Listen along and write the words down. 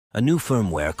A new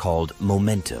firmware called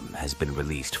Momentum has been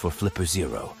released for Flipper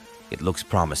Zero. It looks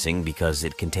promising because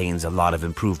it contains a lot of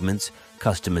improvements,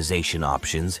 customization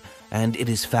options, and it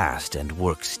is fast and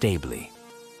works stably.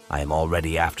 I am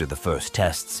already after the first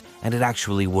tests, and it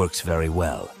actually works very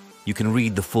well. You can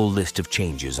read the full list of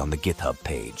changes on the GitHub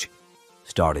page.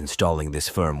 Start installing this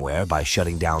firmware by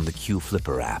shutting down the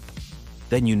QFlipper app.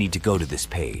 Then you need to go to this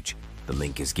page. The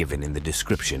link is given in the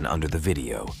description under the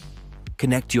video.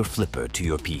 Connect your Flipper to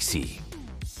your PC.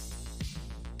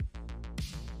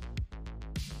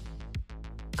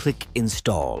 Click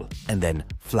Install and then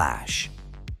Flash.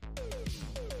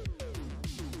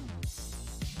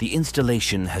 The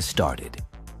installation has started.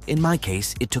 In my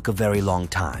case, it took a very long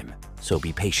time, so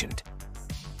be patient.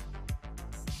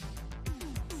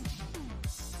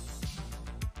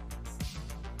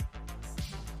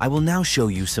 I will now show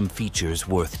you some features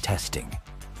worth testing.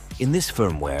 In this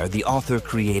firmware, the author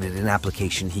created an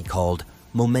application he called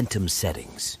Momentum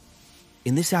Settings.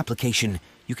 In this application,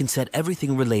 you can set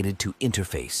everything related to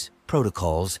interface,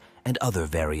 protocols, and other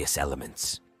various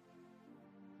elements.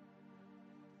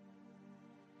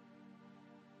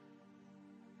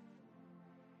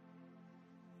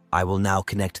 I will now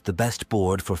connect the best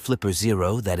board for Flipper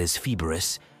Zero, that is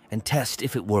Fibrous, and test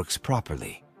if it works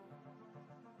properly.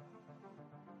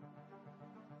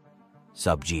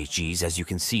 Sub-GHGs, as you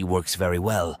can see, works very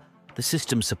well. The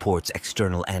system supports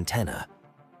external antenna.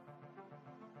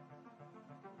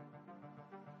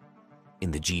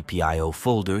 In the GPIO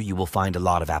folder, you will find a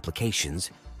lot of applications,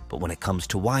 but when it comes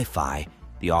to Wi-Fi,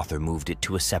 the author moved it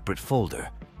to a separate folder.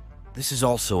 This is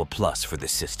also a plus for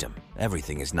this system.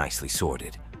 Everything is nicely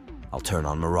sorted. I'll turn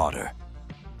on Marauder.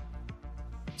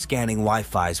 Scanning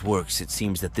Wi-Fi's works. It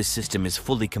seems that this system is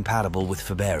fully compatible with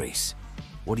FIRMWARE.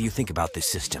 What do you think about this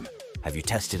system? Have you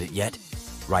tested it yet?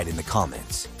 Write in the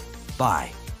comments.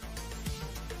 Bye.